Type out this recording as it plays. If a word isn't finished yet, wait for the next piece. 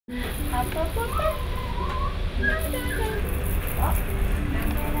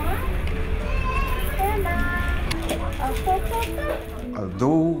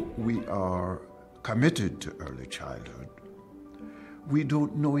Although we are committed to early childhood, we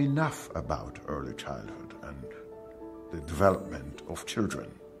don't know enough about early childhood and the development of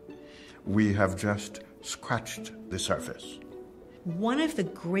children. We have just scratched the surface. One of the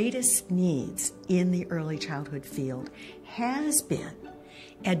greatest needs in the early childhood field has been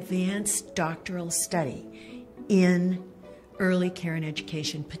advanced doctoral study in early care and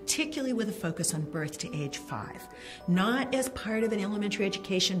education, particularly with a focus on birth to age 5. Not as part of an elementary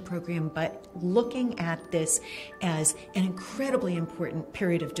education program, but looking at this as an incredibly important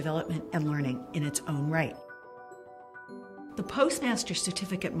period of development and learning in its own right. The postmaster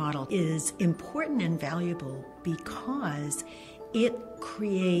certificate model is important and valuable because it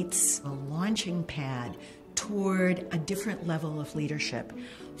creates a launching pad toward a different level of leadership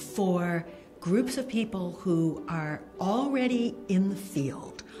for groups of people who are already in the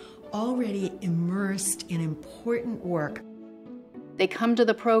field, already immersed in important work. They come to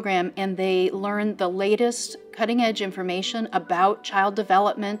the program and they learn the latest cutting-edge information about child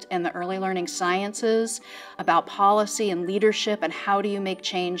development and the early learning sciences, about policy and leadership, and how do you make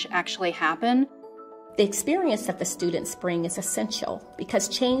change actually happen. The experience that the students bring is essential because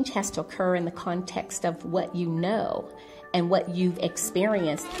change has to occur in the context of what you know and what you've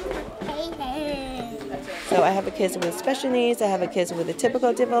experienced. So I have a kids with special needs, I have a kids with a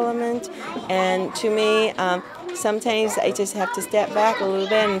typical development, and to me, sometimes I just have to step back a little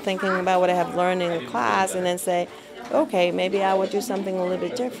bit and thinking about what I have learned in the class and then say, okay, maybe I will do something a little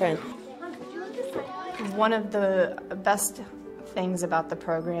bit different. One of the best things about the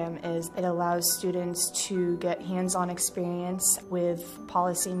program is it allows students to get hands-on experience with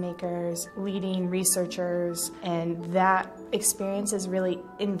policymakers, leading researchers, and that experience is really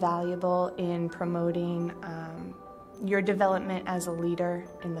invaluable in promoting your development as a leader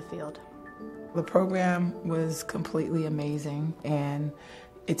in the field. The program was completely amazing, and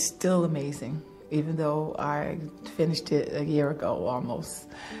it's still amazing. Even though I finished it a year ago almost,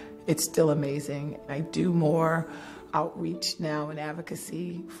 it's still amazing. I do more outreach now and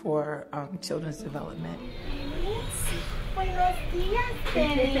advocacy for children's development.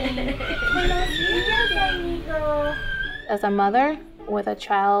 As a mother with a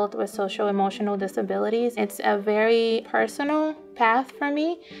child with social-emotional disabilities, it's a very personal path for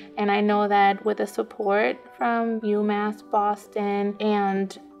me, and I know that with the support from UMass Boston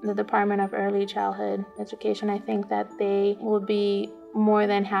and the Department of Early Childhood Education, I think that they will be more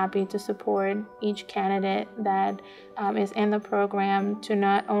than happy to support each candidate that is in the program to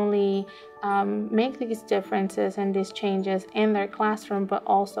not only make these differences and these changes in their classroom, but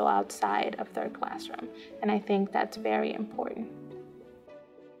also outside of their classroom. And I think that's very important.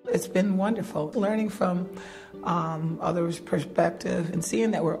 It's been wonderful learning from others' perspective and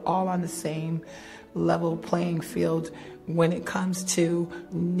seeing that we're all on the same level playing field when it comes to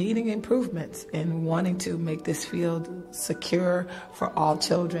needing improvements and wanting to make this field secure for all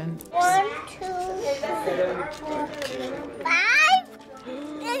children. 1, 2, 3, 4, 5.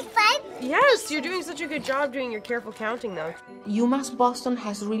 There's 5. Yes, you're doing such a good job doing your careful counting, though. UMass Boston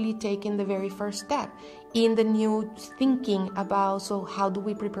has really taken the very first step in the new thinking about, so how do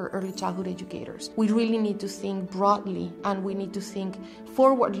we prepare early childhood educators? We really need to think broadly, and we need to think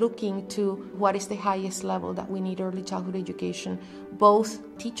forward-looking to what is the highest level that we need early childhood education, both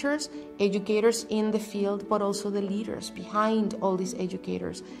teachers, educators in the field, but also the leaders behind all these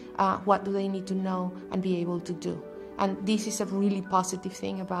educators. What do they need to know and be able to do? And this is a really positive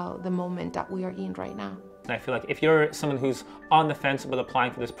thing about the moment that we are in right now. And I feel like if you're someone who's on the fence about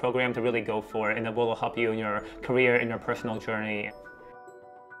applying for this program, to really go for it, and it will help you in your career, in your personal journey.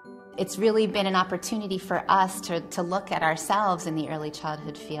 It's really been an opportunity for us to look at ourselves in the early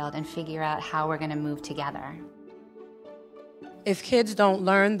childhood field and figure out how we're going to move together. If kids don't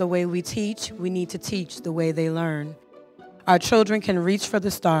learn the way we teach, we need to teach the way they learn. Our children can reach for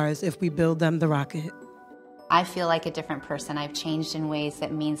the stars if we build them the rocket. I feel like a different person. I've changed in ways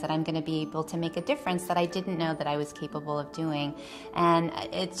that means that I'm going to be able to make a difference that I didn't know that I was capable of doing. And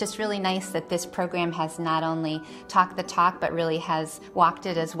it's just really nice that this program has not only talked the talk, but really has walked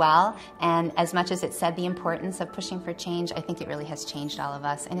it as well. And as much as it said the importance of pushing for change, I think it really has changed all of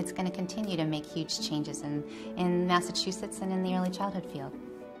us. And it's going to continue to make huge changes in Massachusetts and in the early childhood field.